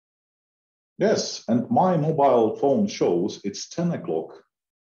Yes, and my mobile phone shows it's 10 o'clock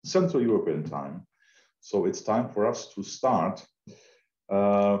Central European time. So it's time for us to start.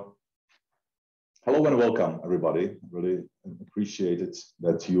 Hello and welcome, everybody. Really appreciate it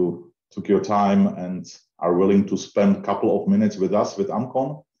that you took your time and are willing to spend a couple of minutes with us, with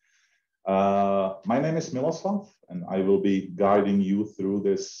AMCON. My name is Miloslav, and I will be guiding you through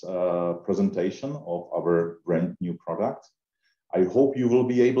this presentation of our brand new product. I hope you will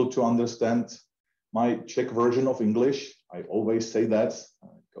be able to understand my Czech version of English. I always say that,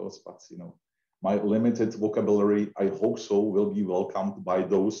 but you know, my limited vocabulary, I hope so, will be welcomed by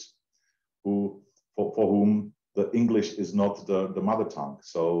those who, for whom the English is not the mother tongue.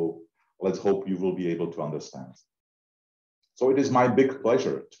 So let's hope you will be able to understand. So it is my big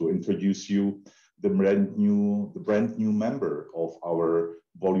pleasure to introduce you the brand new member of our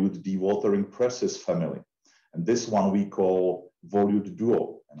VOLUTE dewatering presses family. And this one we call VOLUTE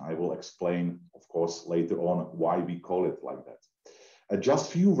Duo. And I will explain, of course, later on why we call it like that.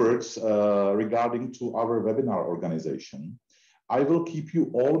 Just few words regarding to our webinar organization. I will keep you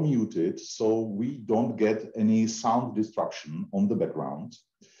all muted so we don't get any sound disruption on the background.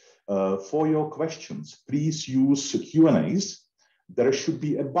 For your questions, please use Q&As. There should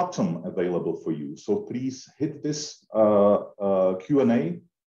be a button available for you. So please hit this Q&A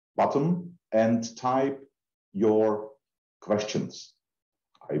button and type your questions.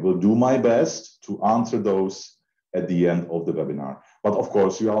 I will do my best to answer those at the end of the webinar. But of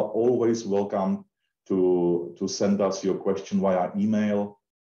course, you are always welcome to send us your question via email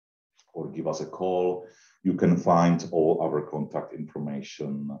or give us a call. You can find all our contact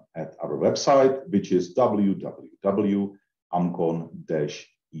information at our website, which is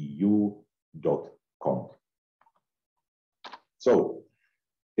www.amcon-eu.com. So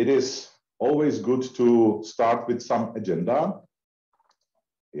it is always good to start with some agenda.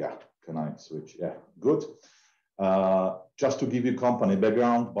 Yeah, can I switch? Yeah, good. Just to give you company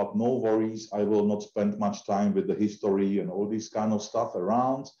background, but no worries, I will not spend much time with the history and all this kind of stuff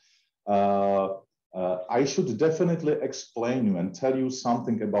around. I should definitely explain you and tell you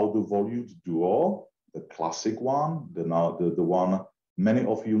something about the VOLUTE Duo, the classic one, the one many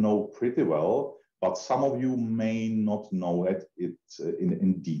of you know pretty well, but some of you may not know it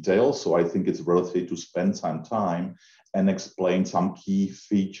in detail. So I think it's worth it to spend some time and explain some key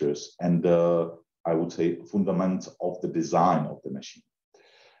features and I would say fundament of the design of the machine.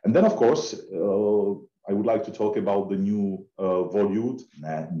 And then of course, I would like to talk about the new VOLUTE,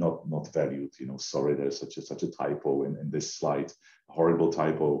 not VOLUTE, you know, sorry, there's such a typo in this slide, a horrible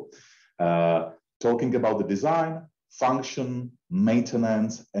typo. Talking about the design, function,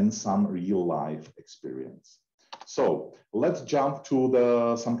 maintenance, and some real life experience. So let's jump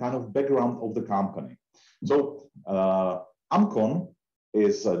to some kind of background of the company. So AMCON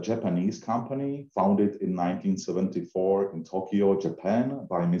is a Japanese company founded in 1974 in Tokyo, Japan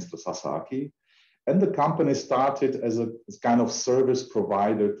by Mr. Sasaki. And the company started as a kind of service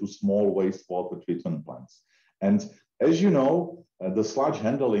provider to small wastewater treatment plants. And as you know, the sludge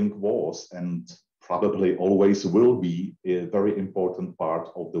handling was and probably always will be a very important part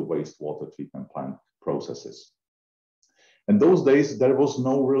of the wastewater treatment plant processes. In those days, there was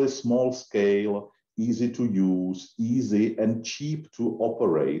no really small scale, easy to use, easy and cheap to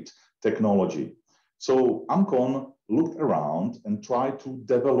operate technology. So AMCON looked around and tried to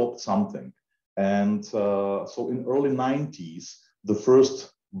develop something. And so in early 90s, the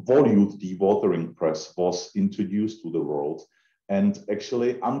first VOLUTE dewatering press was introduced to the world. And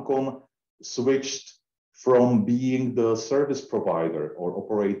actually AMCON switched from being the service provider or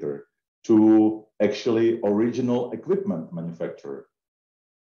operator to actually original equipment manufacturer,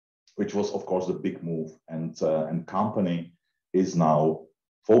 which was of course the big move. And company is now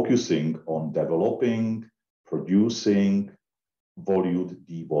focusing on developing, producing VOLUTE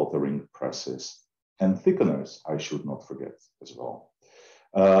dewatering presses and thickeners, I should not forget as well.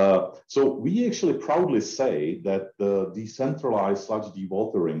 So we actually proudly say that the decentralized sludge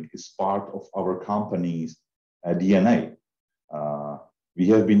dewatering is part of our company's DNA. We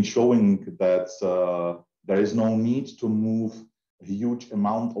have been showing that there is no need to move a huge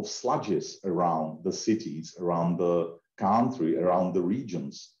amount of sludges around the cities, around the country, around the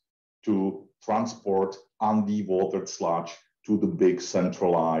regions to transport undewatered sludge to the big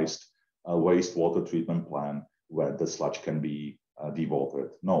centralized wastewater treatment plant where the sludge can be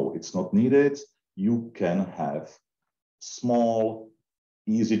dewatered. No, it's not needed. You can have small,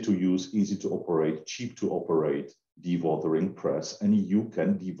 easy to use, easy to operate, cheap to operate dewatering press, and you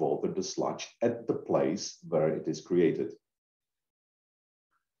can dewater the sludge at the place where it is created.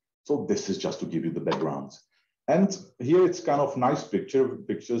 So this is just to give you the background. And here it's kind of nice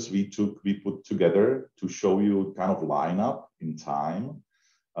pictures we put together to show you kind of lineup in time,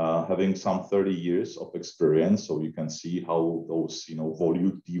 having some 30 years of experience. So you can see how those,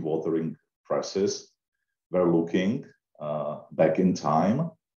 volute dewatering presses were looking back in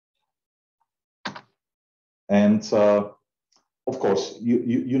time. And of course,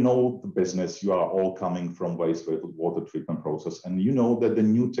 you know the business. You are all coming from wastewater treatment process, and you know that the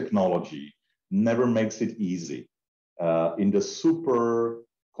new technology never makes it easy in the super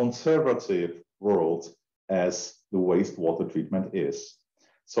conservative world as the wastewater treatment is.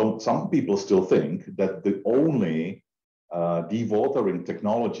 So some people still think that the only dewatering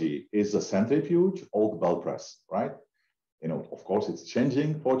technology is a centrifuge or the belt press, right? Of course, it's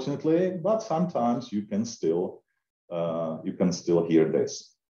changing, fortunately, but sometimes you can still hear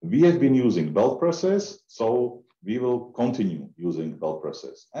this. We have been using belt presses, so we will continue using belt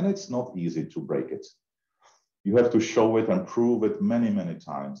presses, and it's not easy to break it. You have to show it and prove it many, many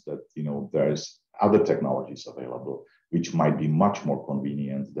times that there's other technologies available which might be much more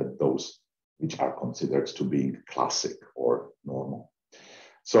convenient than those which are considered to be classic or normal.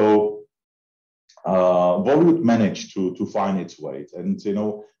 So Volute managed to find its way, and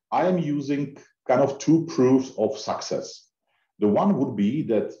I am using kind of two proofs of success. The one would be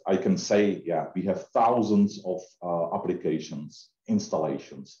that I can say, yeah, we have thousands of applications,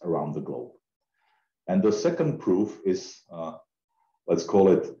 installations around the globe. And the second proof is, let's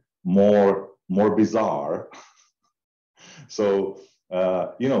call it more bizarre. So,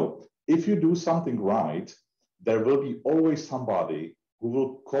 if you do something right, there will be always somebody who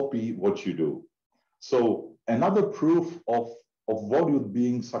will copy what you do. So another proof of Volute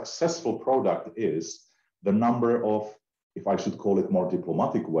being successful product is the number of, if I should call it more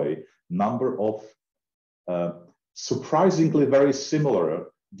diplomatic way, number of surprisingly very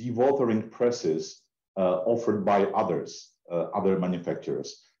similar dewatering presses offered by other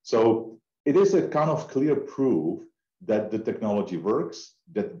manufacturers. So it is a kind of clear proof that the technology works,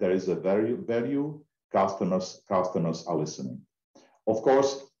 that there is a value, customers are listening. Of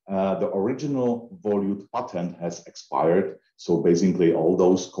course, the original Volute patent has expired. So basically all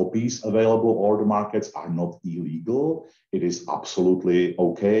those copies available on the markets are not illegal. It is absolutely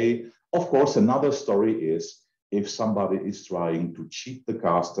okay. Of course, another story is if somebody is trying to cheat the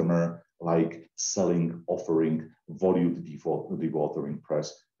customer, like offering Volute dewatering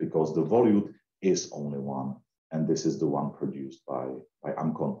press, because the Volute is only one, and this is the one produced by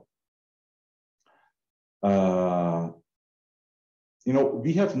AMCON.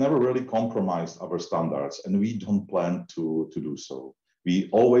 We have never really compromised our standards, and we don't plan to do so. We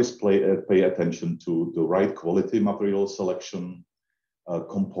always pay attention to the right quality material selection,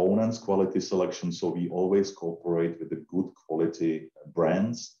 components quality selection. So we always cooperate with the good quality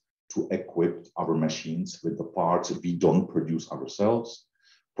brands to equip our machines with the parts we don't produce ourselves.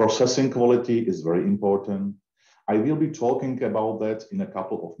 Processing quality is very important. I will be talking about that in a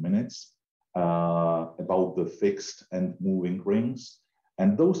couple of minutes, about the fixed and moving rings.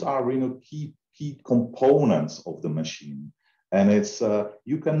 And those are key components of the machine. And it's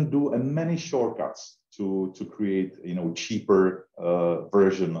you can do many shortcuts to create cheaper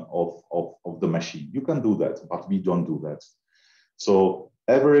version of the machine. You can do that, but we don't do that. So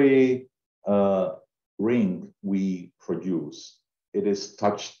every ring we produce, it is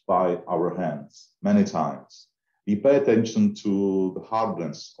touched by our hands many times. We pay attention to the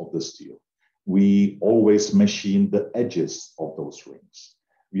hardness of the steel. We always machine the edges of those rings.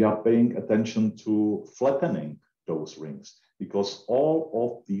 We are paying attention to flattening those rings, because all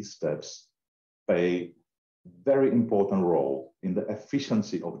of these steps play very important role in the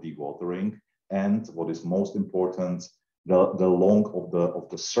efficiency of dewatering, and what is most important, the long of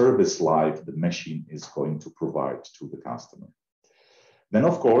the service life the machine is going to provide to the customer. Then,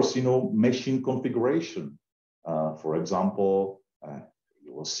 of course, machine configuration. For example,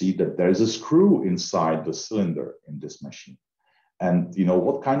 you will see that there is a screw inside the cylinder in this machine. And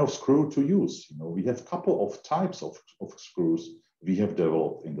what kind of screw to use? We have a couple of types of screws we have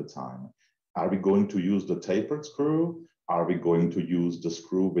developed in the time. Are we going to use the tapered screw? Are we going to use the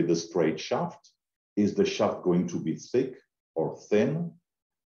screw with a straight shaft? Is the shaft going to be thick or thin?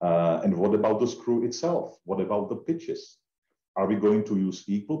 And what about the screw itself? What about the pitches? Are we going to use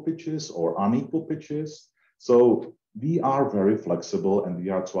equal pitches or unequal pitches? So we are very flexible, and we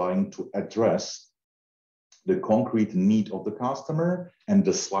are trying to address the concrete need of the customer and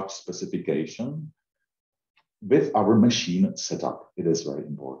the sludge specification with our machine setup. It is very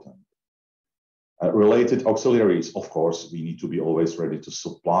important. Related auxiliaries, of course, we need to be always ready to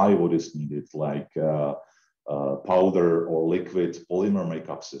supply what is needed, like powder or liquid polymer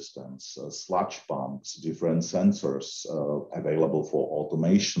makeup systems, sludge pumps, different sensors available for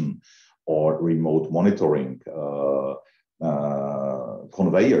automation or remote monitoring,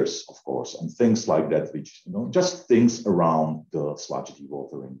 conveyors, of course, and things like that, which, you know, just things around the sludge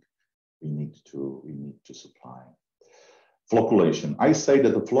dewatering we need to supply. Flocculation. I say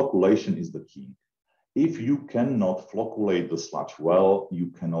that the flocculation is the key. If you cannot flocculate the sludge well,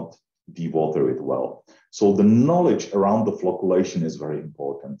 you cannot dewater it well. So the knowledge around the flocculation is very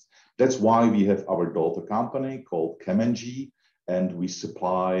important. That's why we have our daughter company called ChemNG, and we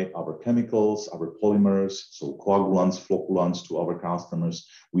supply our chemicals, our polymers, so coagulants, flocculants to our customers.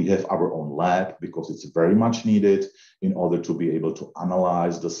 We have our own lab because it's very much needed in order to be able to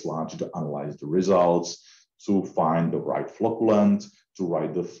analyze the sludge, to analyze the results, to find the right flocculant,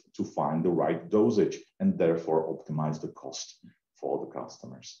 to find the right dosage, and therefore optimize the cost for the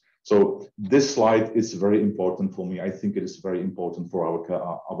customers. So this slide is very important for me. I think it is very important for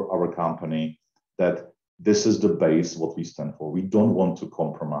our company that this is the base what we stand for. We don't want to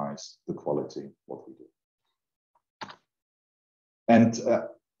compromise the quality what we do. And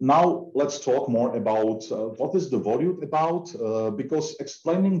now let's talk more about what is the Volute about, because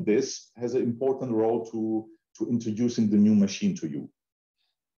explaining this has an important role to introducing the new machine to you.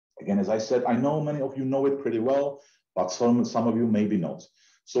 Again, as I said, I know many of you know it pretty well, but some of you maybe not.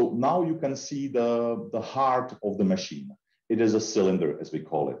 So now you can see the heart of the machine. It is a cylinder, as we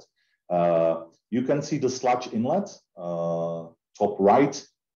call it. You can see the sludge inlet, top right.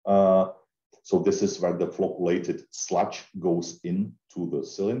 So this is where the flocculated sludge goes into the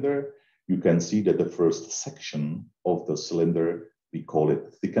cylinder. You can see that the first section of the cylinder, we call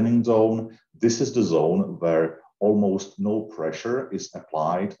it thickening zone. This is the zone where almost no pressure is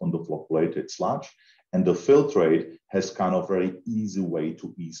applied on the flocculated sludge, and the filtrate has kind of very easy way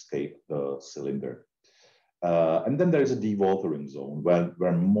to escape the cylinder. And then there is a dewatering zone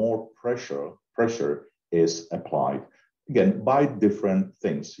where more pressure is applied, again, by different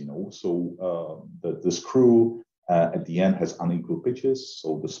things, you know. So the screw at the end has unequal pitches,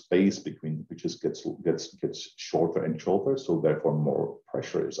 so the space between the pitches gets shorter and shorter, so therefore more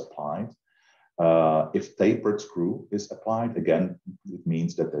pressure is applied. If tapered screw is applied, again, it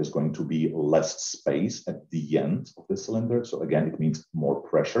means that there's going to be less space at the end of the cylinder. So again, it means more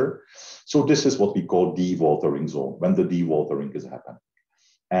pressure. So this is what we call dewatering zone, when the dewatering is happening.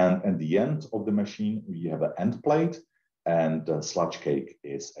 And at the end of the machine, we have an end plate, and the sludge cake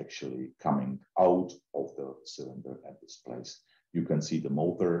is actually coming out of the cylinder at this place. You can see the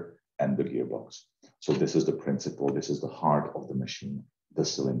motor and the gearbox. So this is the principle, this is the heart of the machine, the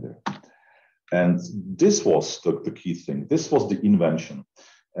cylinder. And this was the key thing. This was the invention.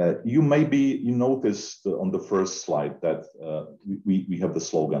 You noticed on the first slide that we have the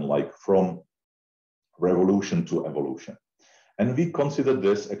slogan like from revolution to evolution. And we consider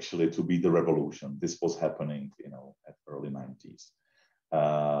this actually to be the revolution. This was happening, you know, at early 90s.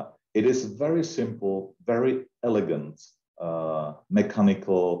 It is very simple, very elegant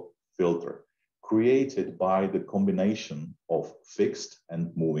mechanical filter created by the combination of fixed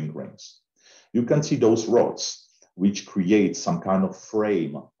and moving rings. You can see those rods, which create some kind of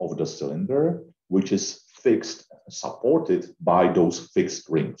frame of the cylinder, which is fixed, supported by those fixed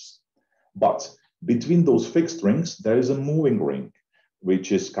rings. But between those fixed rings, there is a moving ring,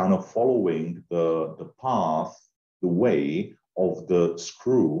 which is kind of following the path, the way of the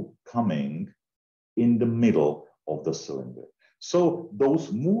screw coming in the middle of the cylinder. So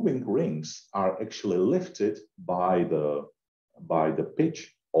those moving rings are actually lifted by the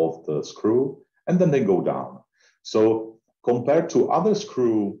pitch of the screw, and then they go down. So compared to other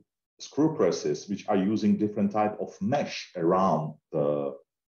screw presses, which are using different type of mesh around the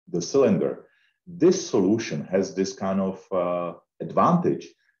cylinder, this solution has this kind of advantage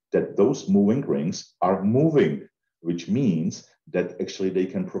that those moving rings are moving, which means that actually they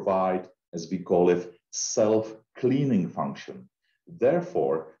can provide, as we call it, self-cleaning function.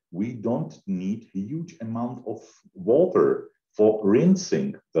 Therefore, we don't need a huge amount of water for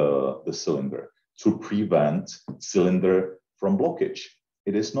rinsing the cylinder to prevent cylinder from blockage.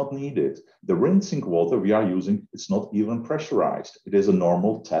 It is not needed. The rinsing water we are using, it's not even pressurized. It is a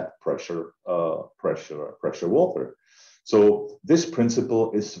normal tap pressure water. So this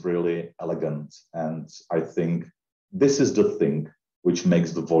principle is really elegant, and I think this is the thing which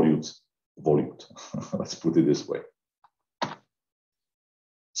makes the Volute. Let's put it this way.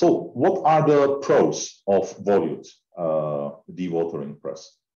 So what are the pros of Volute dewatering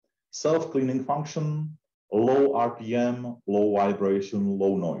press? Self-cleaning function, low RPM, low vibration,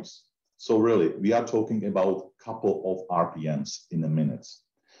 low noise. So really, we are talking about a couple of RPMs in a minute.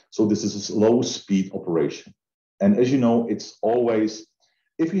 So this is a low speed operation. And as you know, it's always,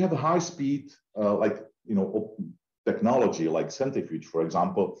 if you have a high speed, technology like centrifuge, for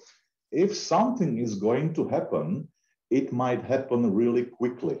example, if something is going to happen, it might happen really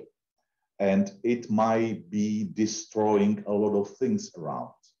quickly. And it might be destroying a lot of things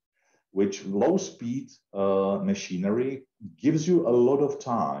around, which low speed machinery gives you a lot of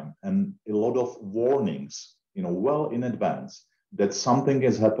time and a lot of warnings, well in advance that something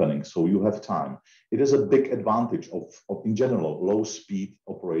is happening, so you have time. It is a big advantage of in general, low speed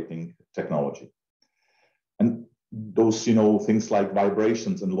operating technology. And those, things like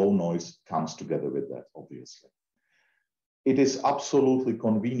vibrations and low noise comes together with that, obviously. It is absolutely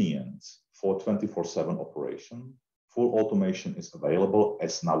convenient for 24/7 operation. Full automation is available,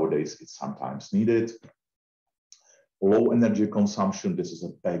 as nowadays it's sometimes needed. Low energy consumption, this is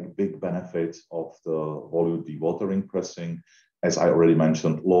a big benefit of the volute dewatering pressing. As I already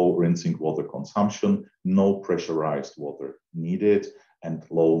mentioned, low rinsing water consumption, no pressurized water needed, and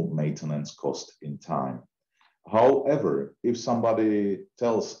low maintenance cost in time. However, if somebody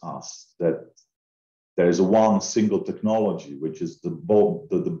tells us that there is one single technology which is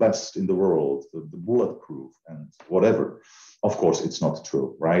the best in the world, the bulletproof and whatever, of course it's not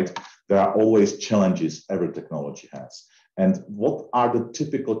true, right? There are always challenges every technology has. And what are the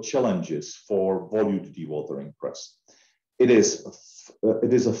typical challenges for volute dewatering press? It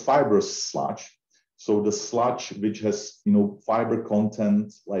is a fibrous sludge. So the sludge which has fiber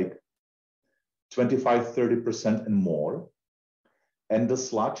content like 25–30% and more, and the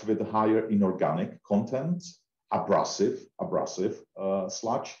sludge with higher inorganic content, abrasive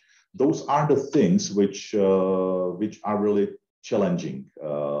sludge. Those are the things which are really challenging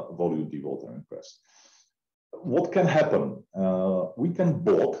volute dewatering press. What can happen? We can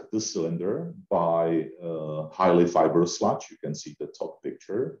block the cylinder by highly fibrous sludge. You can see the top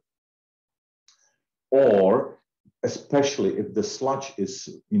picture. Or especially if the sludge is,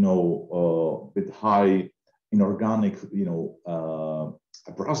 with high inorganic,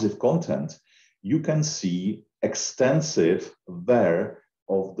 abrasive content, you can see extensive wear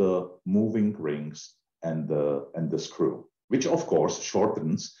of the moving rings and the screw, which of course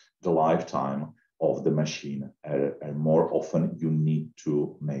shortens the lifetime of the machine, and more often you need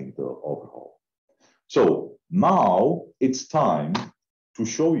to make the overhaul. So now it's time to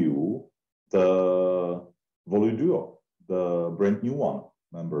show you the VOLUTE DUO, the brand new one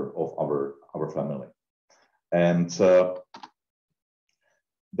member of our family. And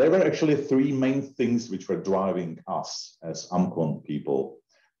there were actually three main things which were driving us as AMCON people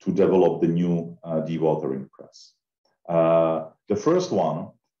to develop the new dewatering press. The first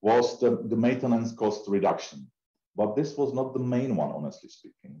one was the maintenance cost reduction, but this was not the main one, honestly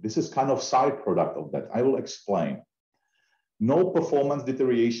speaking. This is kind of side product of that. I will explain. No performance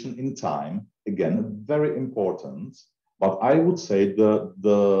deterioration in time, again, very important, but I would say the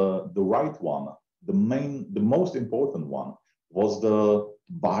right one, the most important one was the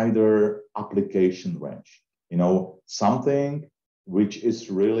wider application range. Something which is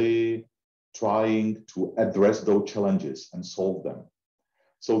really trying to address those challenges and solve them.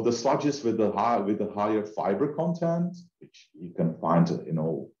 So the sludges with the higher fiber content, which you can find,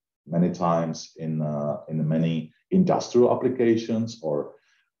 many times in many industrial applications, or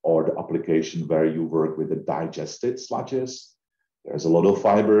the application where you work with the digested sludges. There's a lot of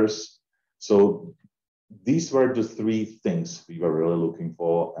fibers. So these were the three things we were really looking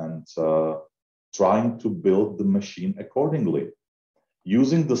for, and trying to build the machine accordingly,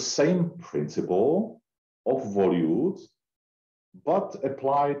 using the same principle of volute, but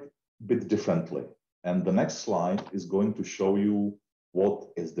applied a bit differently. And the next slide is going to show you what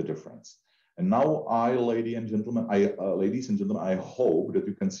is the difference. And now ladies and gentlemen, I hope that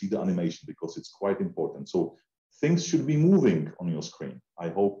you can see the animation, because it's quite important. So things should be moving on your screen. I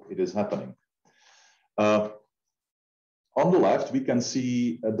hope it is happening. On the left, we can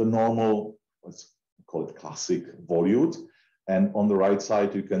see the normal, let's call it classic volute. And on the right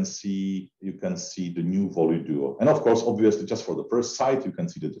side, you can see the new VOLUTE DUO. And of course, obviously, just for the first sight, you can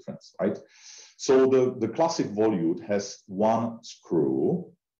see the difference, right? So the classic volute has one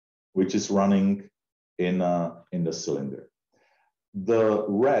screw, which is running in the cylinder. The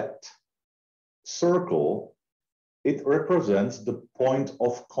red circle, it represents the point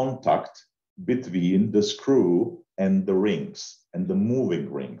of contact between the screw and the rings, and the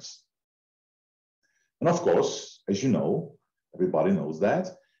moving rings. And of course, as you know, everybody knows that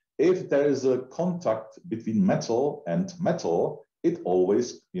if there is a contact between metal and metal, it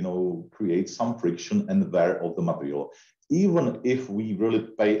always, creates some friction and wear of the material. Even if we really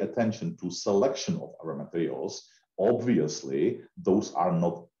pay attention to selection of our materials, Obviously, those are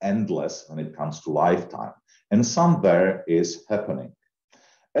not endless when it comes to lifetime, and some there is happening.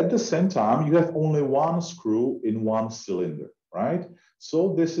 At the same time, you have only one screw in one cylinder, right?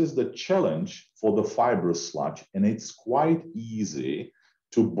 So this is the challenge for the fibrous sludge, and it's quite easy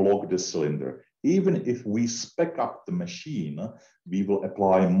to block the cylinder. Even if we spec up the machine, we will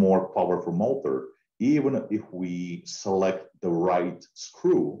apply more powerful motor. Even if we select the right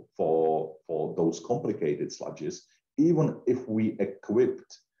screw for those complicated sludges, even if we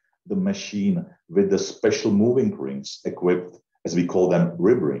equipped the machine with the special moving rings, equipped, as we call them,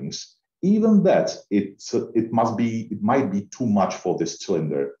 rib rings, even that it might be too much for this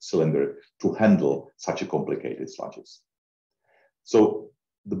cylinder to handle such a complicated sludges. So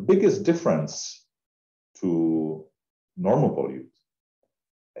the biggest difference to normal volute,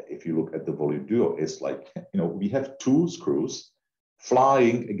 if you look at the Volute Duo, is like, we have two screws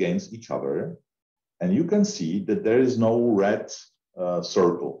flying against each other, and you can see that there is no red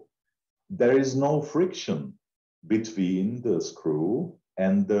circle. There is no friction between the screw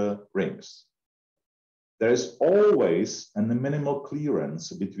and the rings. There is always a minimal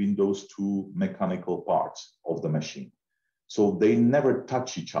clearance between those two mechanical parts of the machine. So they never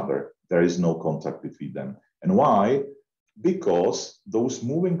touch each other. There is no contact between them. And why? Because those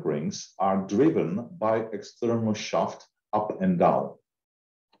moving rings are driven by external shaft up and down.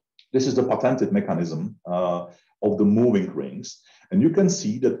 This is the patented mechanism of the moving rings. And you can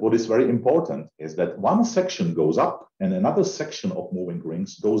see that what is very important is that one section goes up and another section of moving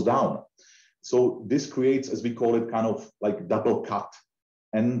rings goes down. So this creates, as we call it, kind of like double cut.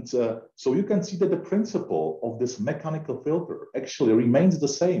 And so you can see that the principle of this mechanical filter actually remains the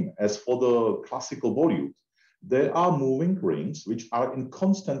same as for the classical volute. There are moving rings which are in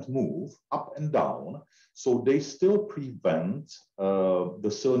constant move up and down. So they still prevent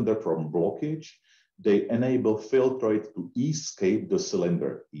the cylinder from blockage. They enable filtrate to escape the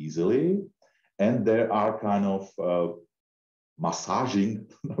cylinder easily. And there are kind of massaging,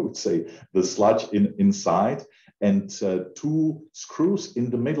 I would say, the sludge inside. And two screws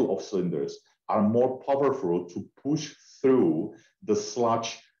in the middle of cylinders are more powerful to push through the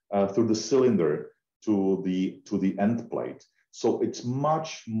sludge through the cylinder to the end plate. So it's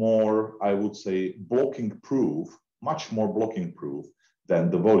much more, I would say, blocking proof, much more blocking proof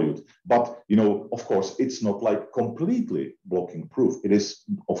than the volute. But, of course, it's not like completely blocking proof. It is,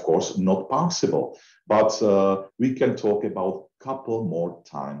 of course, not possible. But we can talk about a couple more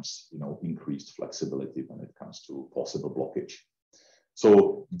times, increased flexibility when it comes to possible blockage.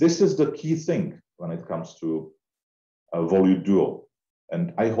 So this is the key thing when it comes to a Volute Duo.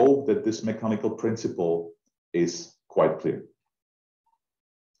 And I hope that this mechanical principle is quite clear.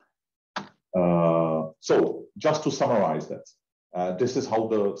 So just to summarize that, this is how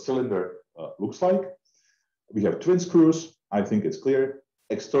the cylinder looks like. We have twin screws. I think it's clear.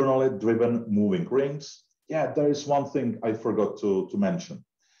 Externally driven moving rings. Yeah, there is one thing I forgot to mention.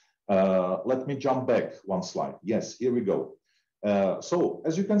 Let me jump back one slide. Yes, here we go. So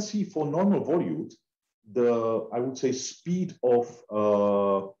as you can see, for normal volute, I would say, speed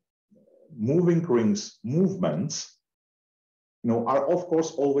of moving rings movements, are of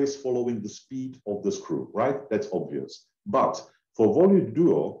course always following the speed of the screw, right? That's obvious. But for Volute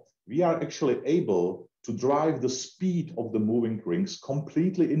Duo, we are actually able to drive the speed of the moving rings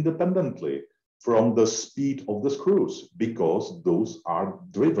completely independently from the speed of the screws, because those are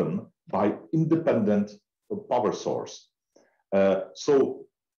driven by independent power source. So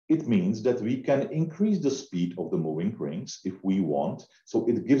it means that we can increase the speed of the moving rings if we want. So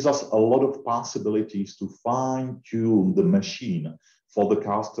it gives us a lot of possibilities to fine-tune the machine for the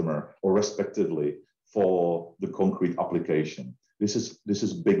customer, or respectively for the concrete application. This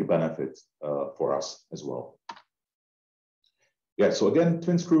is big benefit for us as well. Yeah, so again,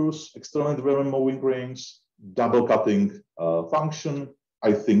 twin screws, externally driven moving rings, double cutting function.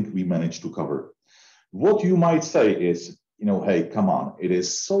 I think we managed to cover. What you might say is, hey, come on, it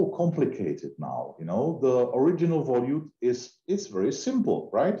is so complicated now. The original volute is very simple,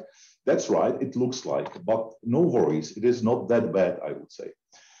 right? That's right, it looks like, but no worries, it is not that bad, I would say.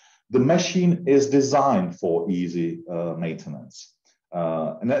 The machine is designed for easy maintenance.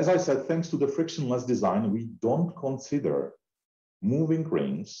 And as I said, thanks to the frictionless design, we don't consider moving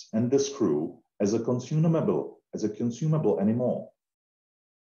rings and the screw as a consumable anymore.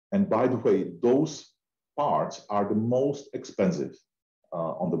 And by the way, those parts are the most expensive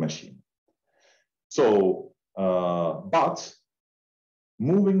on the machine. So, but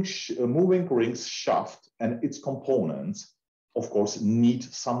moving rings shaft and its components, of course, need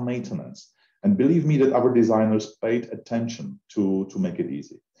some maintenance. And believe me that our designers paid attention to make it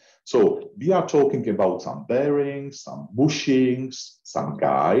easy. So we are talking about some bearings, some bushings, some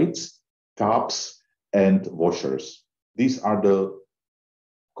guides, caps, and washers. These are the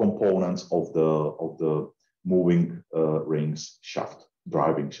components of the moving rings shaft,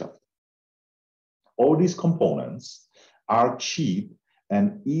 driving shaft. All these components are cheap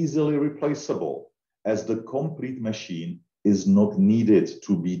and easily replaceable, as the complete machine is not needed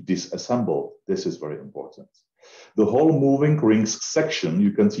to be disassembled. This is very important. The whole moving rings section,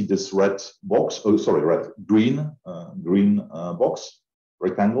 you can see this red box, green box,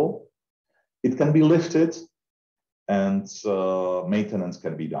 rectangle. It can be lifted and maintenance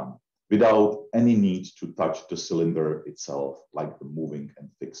can be done without any need to touch the cylinder itself, like the moving and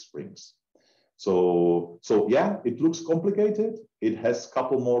fixed rings. So yeah, it looks complicated. It has a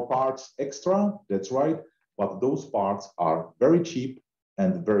couple more parts extra, that's right, but those parts are very cheap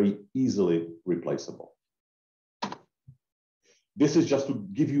and very easily replaceable. This is just to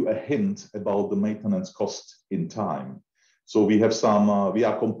give you a hint about the maintenance cost in time. So we have some, we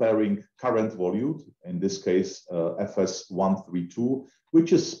are comparing current Volute, in this case, FS132,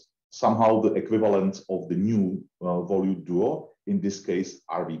 which is somehow the equivalent of the new VOLUTE DUO, in this case,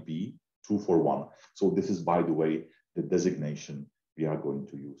 RVP 241. So this is, by the way, the designation we are going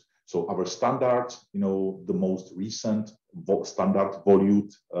to use. So our standard, the most recent standard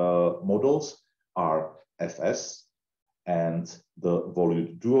Volute models are FS and the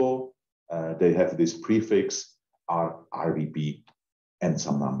VOLUTE DUO. They have this prefix RVP and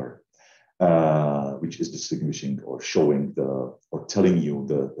some number, which is distinguishing or showing or telling you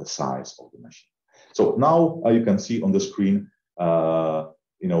the size of the machine. So now you can see on the screen,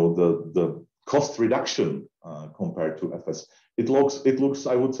 the cost reduction compared to FS. It looks,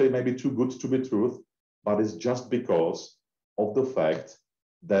 I would say, maybe too good to be true, but it's just because of the fact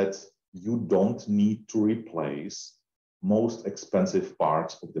that you don't need to replace most expensive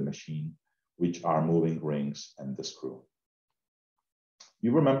parts of the machine, which are moving rings and the screw.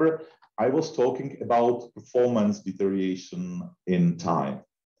 You remember, I was talking about performance deterioration in time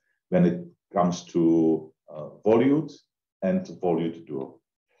when it comes to Volute and VOLUTE DUO.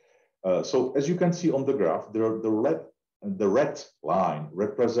 So as you can see on the graph, the red line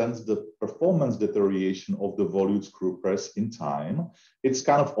represents the performance deterioration of the Volute screw press in time. It's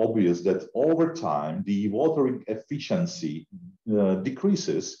kind of obvious that over time, the dewatering efficiency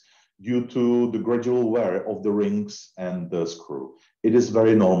decreases due to the gradual wear of the rings and the screw. It is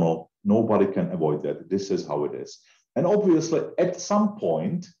very normal. Nobody can avoid that. This is how it is. And obviously, at some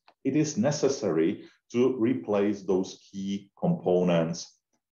point, it is necessary to replace those key components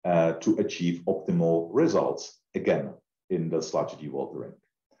to achieve optimal results, again, in the sludge dewatering.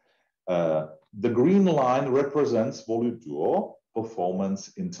 The green line represents VOLUTE DUO performance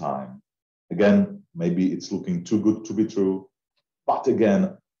in time. Again, maybe it's looking too good to be true, but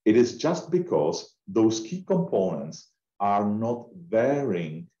again, it is just because those key components are not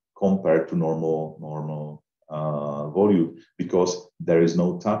varying compared to normal Volute, because there is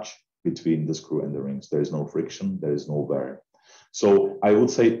no touch between the screw and the rings. There is no friction, there is no wear. So I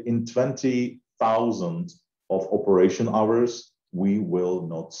would say in 20,000 of operation hours, we will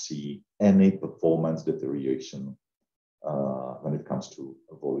not see any performance deterioration when it comes to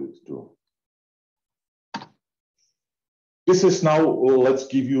VOLUTE DUO. This is now, let's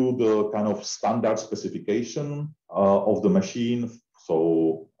give you the kind of standard specification of the machine.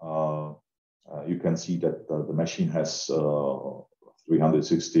 So you can see that the machine has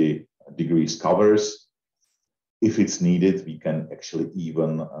 360 degrees covers. If it's needed, we can actually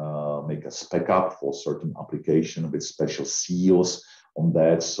even make a spec up for certain application with special seals on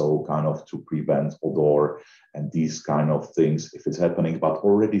that, so kind of to prevent odor and these kind of things if it's happening. But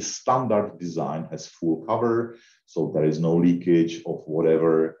already standard design has full cover, so there is no leakage of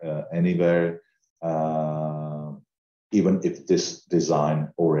whatever anywhere, even if this design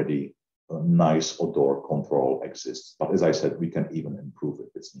already nice odor control exists. But as I said, we can even improve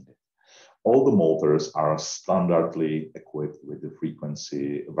if it's needed. All the motors are standardly equipped with the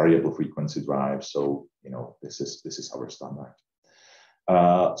variable frequency drive. So, this is our standard.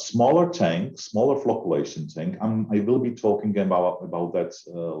 Smaller tank, smaller flocculation tank. I will be talking about that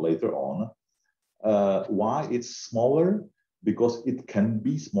later on. Why it's smaller? Because it can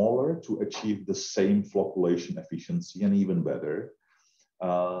be smaller to achieve the same flocculation efficiency and even better.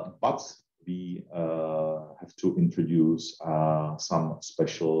 But we have to introduce some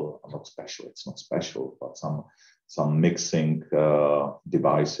special, not special, it's not special, but some mixing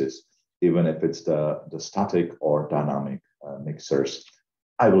devices, even if it's the static or dynamic mixers.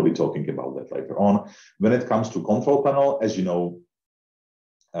 I will be talking about that later on. When it comes to control panel, as you know,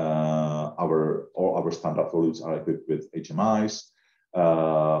 all our standard volutes are equipped with HMIs.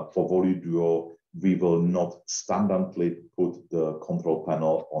 For Volute Duo, we will not standardly put the control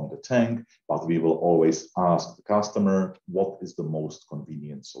panel on the tank, but we will always ask the customer, what is the most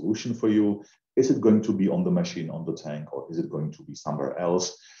convenient solution for you? Is it going to be on the machine, on the tank, or is it going to be somewhere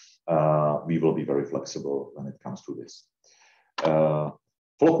else? We will be very flexible when it comes to this.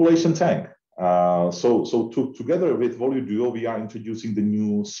 Flocculation tank. Together with Volute Duo, we are introducing the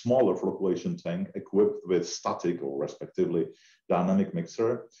new smaller flocculation tank equipped with static or respectively dynamic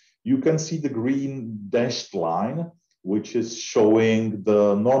mixer. You can see the green dashed line, which is showing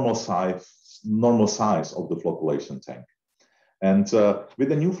the normal size of the flocculation tank. And with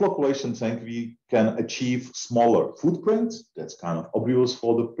the new flocculation tank, we can achieve smaller footprint. That's kind of obvious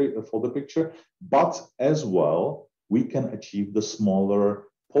for the picture, but as well, we can achieve the smaller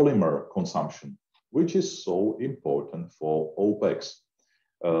polymer consumption, which is so important for OPEX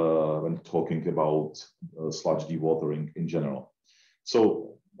when talking about sludge dewatering in general.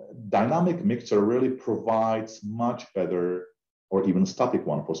 So dynamic mixer really provides much better, or even static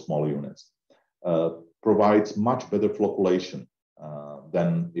one for smaller units, provides much better flocculation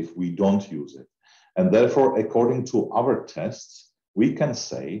than if we don't use it. And therefore, according to our tests, we can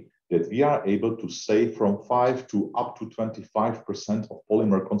say that we are able to save from 5 to up to 25% of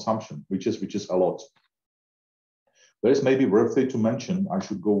polymer consumption, which is a lot. There is maybe worthy to mention, I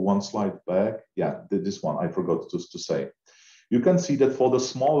should go one slide back. Yeah, this one I forgot to say. You can see that for the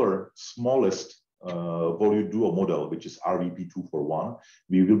smallest Volute Duo model, which is RVP241,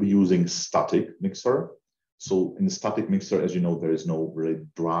 we will be using static mixer. So in the static mixer, as you know, there is no really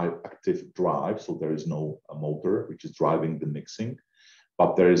active drive, so there is no motor which is driving the mixing,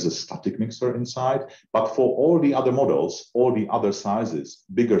 but there is a static mixer inside. But for all the other models, all the other sizes,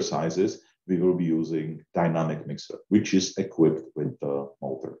 bigger sizes, we will be using dynamic mixer, which is equipped with the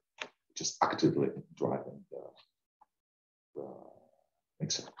motor, which is actively driving the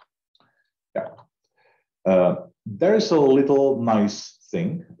mixer. Yeah. There is a little nice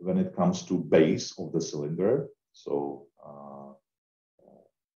thing when it comes to base of the cylinder. So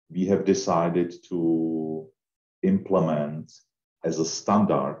we have decided to implement as a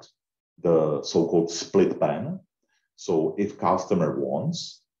standard the so-called split pan. So if customer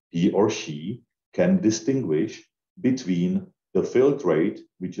wants, he or she can distinguish between the filtrate,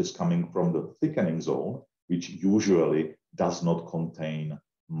 which is coming from the thickening zone, which usually does not contain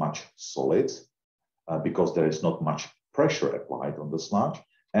much solids because there is not much pressure applied on the sludge.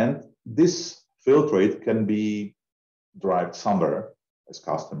 And this filtrate can be derived somewhere as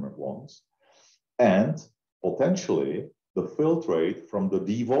customer wants. And potentially the filtrate from the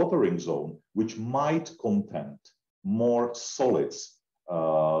dewatering zone, which might contain more solids,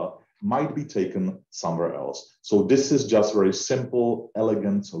 might be taken somewhere else. So this is just very simple,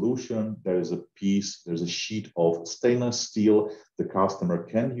 elegant solution. There is a piece, there's a sheet of stainless steel the customer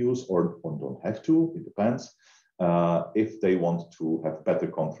can use or don't have to, it depends, if they want to have better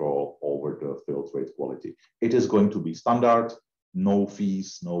control over the filtrate quality. It is going to be standard, no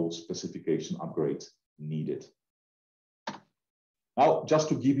fees, no specification upgrades needed. Now, just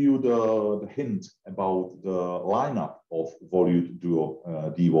to give you the hint about the lineup of Volute Duo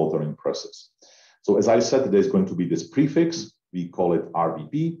dewatering presses. So as I said, there's going to be this prefix. We call it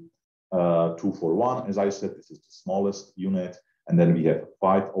RVP 241. As I said, this is the smallest unit. And then we have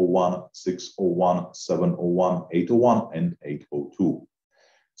 501, 601, 701, 801, and 802.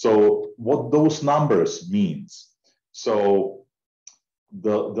 So what those numbers means. So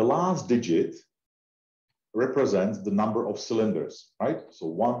the last digit represents the number of cylinders, right? So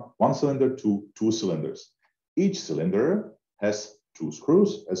one cylinder, two cylinders. Each cylinder has 2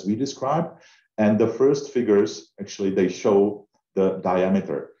 screws, as we described, and the first figures, actually, they show the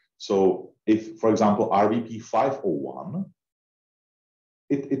diameter. So if, for example, RVP 501,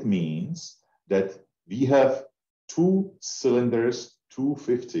 it means that we have 2 cylinders,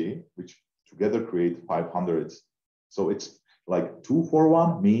 250, which together create 500. So it's like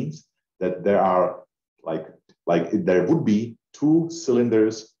 241 means that there are there would be 2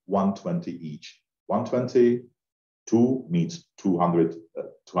 cylinders, 120 each. 120, 2 means 200,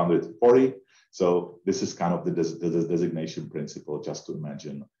 240. So this is kind of the designation principle, just to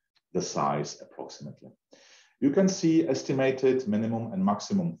imagine the size approximately. You can see estimated minimum and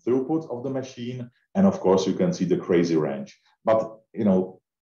maximum throughput of the machine, and of course you can see the crazy range. But you know,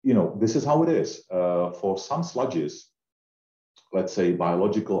 this is how it is. For some sludges, let's say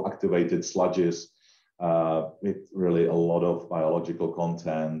biological activated sludges, with really a lot of biological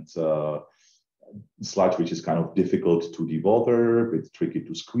content, sludge which is kind of difficult to dewater, a bit tricky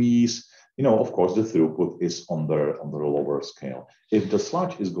to squeeze. of course, the throughput is on the lower scale. If the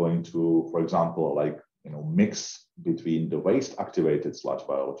sludge is going to, for example, like mix between the waste activated sludge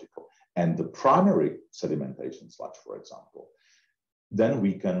biological and the primary sedimentation sludge, for example, then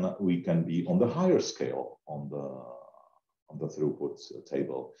we can be on the higher scale on the throughput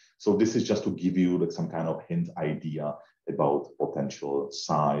table. So this is just to give you like some kind of hint idea about potential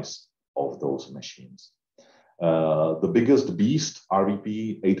size of those machines. The biggest beast,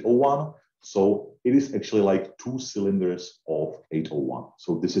 RVP 801. So it is actually like 2 cylinders of 801.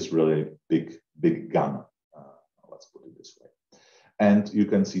 So this is really big gun. Let's put it this way. And you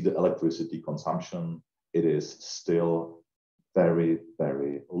can see the electricity consumption. It is still very,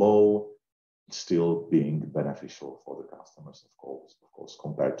 very low, still being beneficial for the customers, of course,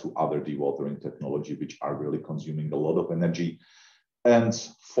 compared to other dewatering technology, which are really consuming a lot of energy. And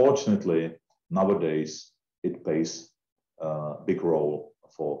fortunately, nowadays, it plays a big role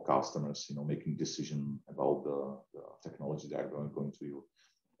for customers, making decision about the technology they are going to use.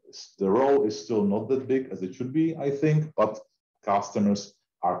 The role is still not that big as it should be, I think, but customers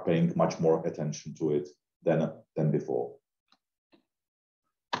are paying much more attention to it than before.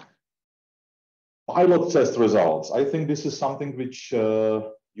 Pilot test results. I think this is something which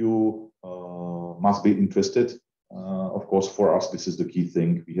you must be interested. Of course, for us, this is the key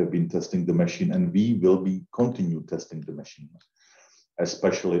thing. We have been testing the machine and we will be continue testing the machine,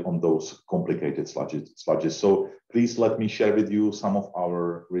 especially on those complicated sludges. So please let me share with you some of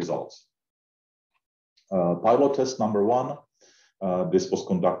our results. Pilot test number 1. This was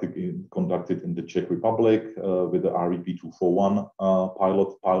conducted in the Czech Republic with the RVP 241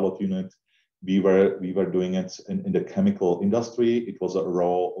 pilot unit. We were doing it in the chemical industry. It was a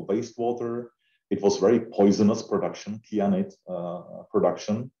raw wastewater. It was very poisonous production, cyanide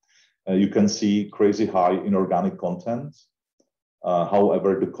production. You can see crazy high inorganic content.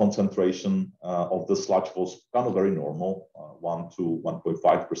 However, the concentration of the sludge was kind of very normal, 1 to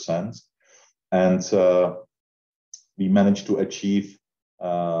 1.5%. And we managed to achieve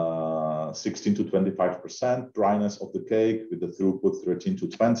 16 to 25% dryness of the cake with the throughput 13 to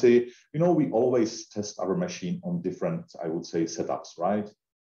 20. We always test our machine on different, I would say, setups, right?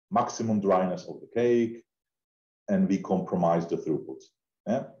 Maximum dryness of the cake, and we compromise the throughput.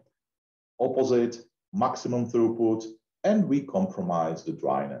 Yeah? Opposite, maximum throughput, and we compromise the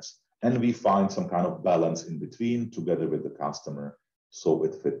dryness. And we find some kind of balance in between together with the customer, so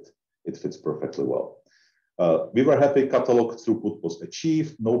it fits perfectly well. We were happy catalog throughput was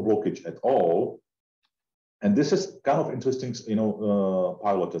achieved, no blockage at all. And this is kind of interesting,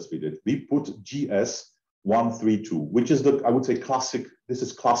 pilot test we did. We put GS132, which is I would say classic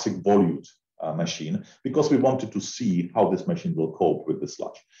volute machine, because we wanted to see how this machine will cope with the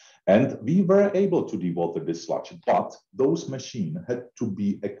sludge. And we were able to dewater this sludge, but those machines had to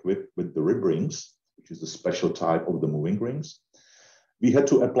be equipped with the rib rings, which is a special type of the moving rings. We had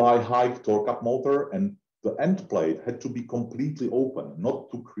to apply high torque up motor, and the end plate had to be completely open,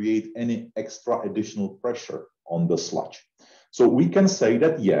 not to create any extra additional pressure on the sludge. So we can say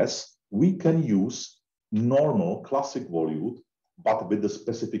that, yes, we can use normal classic volute, but with the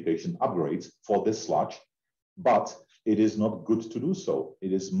specification upgrades for this sludge, but it is not good to do so.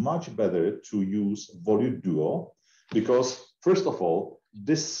 It is much better to use VOLUTE DUO, because first of all,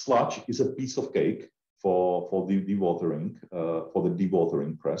 this sludge is a piece of cake for the dewatering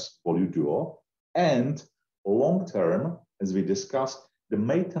press, VOLUTE DUO. And long term, as we discussed, the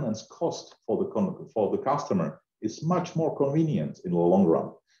maintenance cost for the customer is much more convenient in the long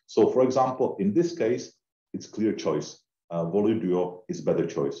run. So, for example, in this case, it's clear choice. VOLUTE DUO is better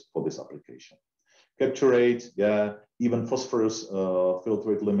choice for this application. Capture rate, yeah, even phosphorus filter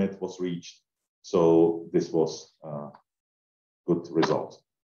rate limit was reached. So this was a good result.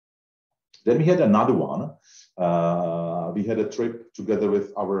 Then we had another one. We had a trip together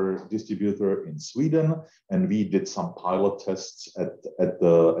with our distributor in Sweden, and we did some pilot tests at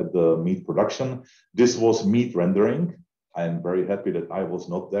the meat production. This was meat rendering. I am very happy that I was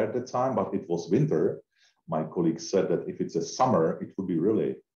not there at the time, but it was winter. My colleague said that if it's a summer, it would be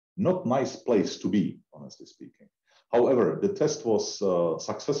really not nice place to be, honestly speaking. However, the test was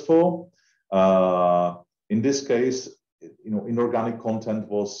successful. In this case, inorganic content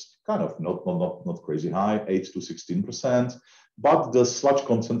was kind of not crazy high, 8 to 16%, but the sludge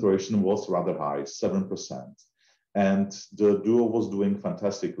concentration was rather high, 7%. And the Duo was doing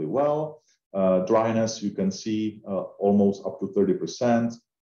fantastically well. Dryness, you can see almost up to 30%.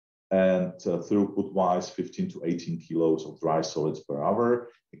 And throughput-wise, 15 to 18 kilos of dry solids per hour.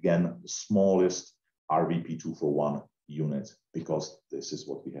 Again, the smallest RVP 241 unit, because this is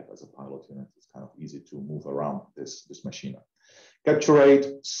what we have as a pilot unit. It's kind of easy to move around this machine. Capture rate,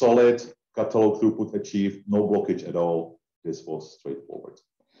 solid. catalog throughput achieved, no blockage at all. This was straightforward.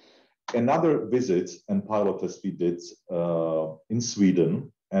 Another visit and pilot test we did in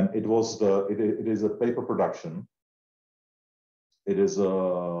Sweden, and it is a paper production. It is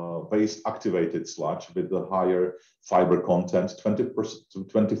a base activated sludge with a higher fiber content, 20% to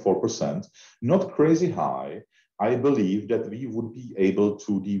 24%, not crazy high. I believe that we would be able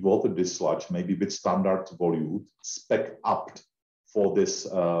to dewater this sludge maybe with standard volute, spec up for this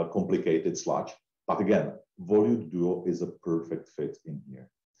complicated sludge. But again, Volute Duo is a perfect fit in here.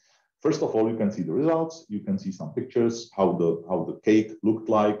 First of all, you can see the results. You can see some pictures, how the cake looked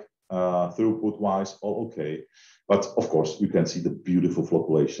like, throughput-wise, all okay. But of course, you can see the beautiful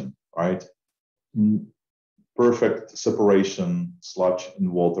flocculation, right? Perfect separation, sludge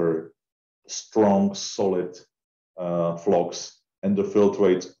and water, strong, solid flocks, and the filter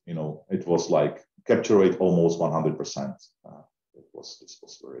rate, you know, it was like capture rate almost 100%. This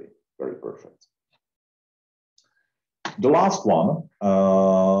was very, very perfect. The last one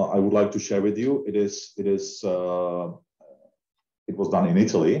I would like to share with you. It was done in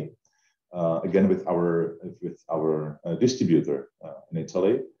Italy, again with our distributor in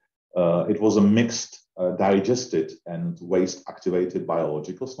Italy. It was a mixed digested and waste activated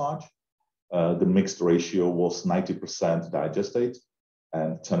biological sludge. The mixed ratio was 90% digestate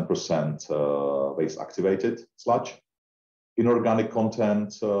and 10% waste activated sludge. Inorganic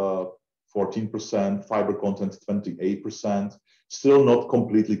content 14%, fiber content 28%. Still not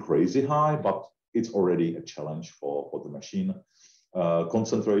completely crazy high, but it's already a challenge for the machine.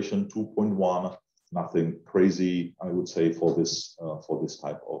 Concentration 2.1, nothing crazy, I would say, for this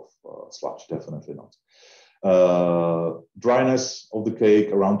type of sludge, definitely not. Dryness of the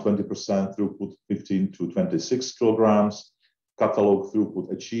cake around 20%, throughput 15 to 26 kilograms, catalog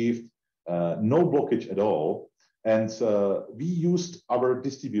throughput achieved, no blockage at all. And we used our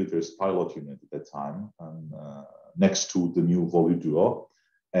distributor's pilot unit at that time next to the new Volute Duo,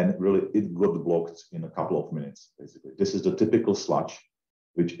 and really it got blocked in a couple of minutes, basically. This is the typical sludge,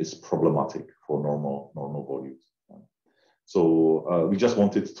 which is problematic for normal volute. So we just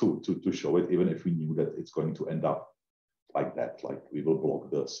wanted to show it, even if we knew that it's going to end up like that, like we will block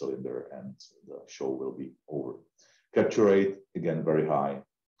the cylinder and the show will be over. Capture rate, again, very high,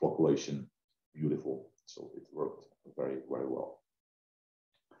 flocculation, beautiful. So it worked very, very well.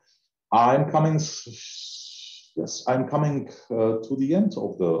 I'm coming to the end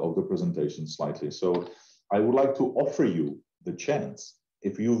of the presentation slightly. So I would like to offer you the chance,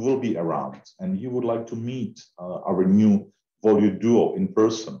 if you will be around and you would like to meet our new Volute Duo in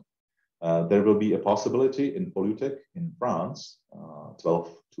person. There will be a possibility in Polytech in France,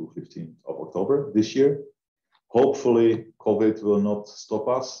 12th to 15th of October this year. Hopefully, COVID will not stop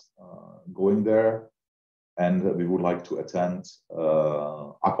us going there. And we would like to attend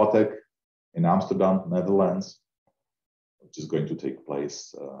Aquatech in Amsterdam, Netherlands, which is going to take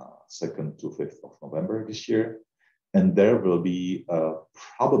place 2nd to 5th of November this year. And there will be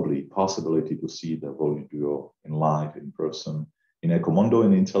probably possibility to see the Volute Duo in live, in person, in Ecomondo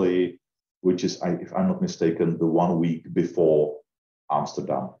in Italy, which is, if I'm not mistaken, the 1 week before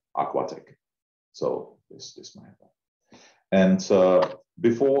Amsterdam Aquatech. So this might happen. And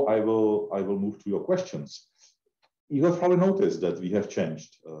before I will move to your questions, you have probably noticed that we have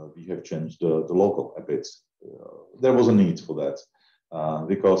changed the logo a bit. There was a need for that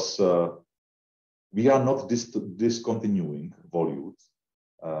because we are not discontinuing Volute.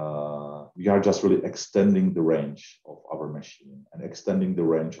 We are just really extending the range of our machine and extending the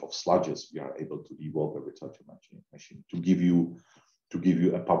range of sludges we are able to dewater with such a machine to give you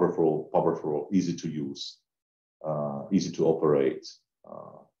a powerful, easy to use, easy to operate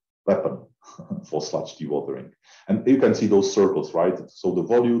weapon for sludge dewatering. And you can see those circles, right? So the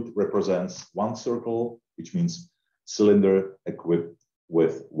volute represents one circle, which means cylinder equipped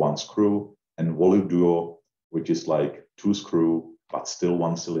with one screw, and Volute Duo, which is like two screw, but still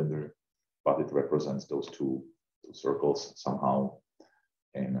one cylinder, but it represents those two circles somehow.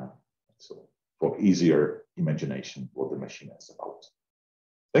 And so for easier imagination, what the machine is about.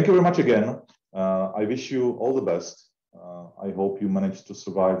 Thank you very much again. I wish you all the best. I hope you manage to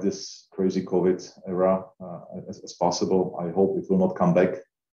survive this crazy COVID era as possible. I hope it will not come back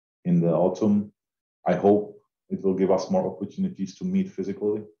in the autumn. I hope it will give us more opportunities to meet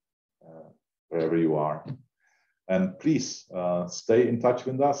physically wherever you are. And please stay in touch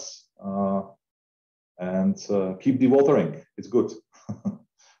with us and keep dewatering. It's good.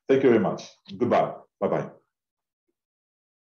 Thank you very much. Goodbye. Bye-bye.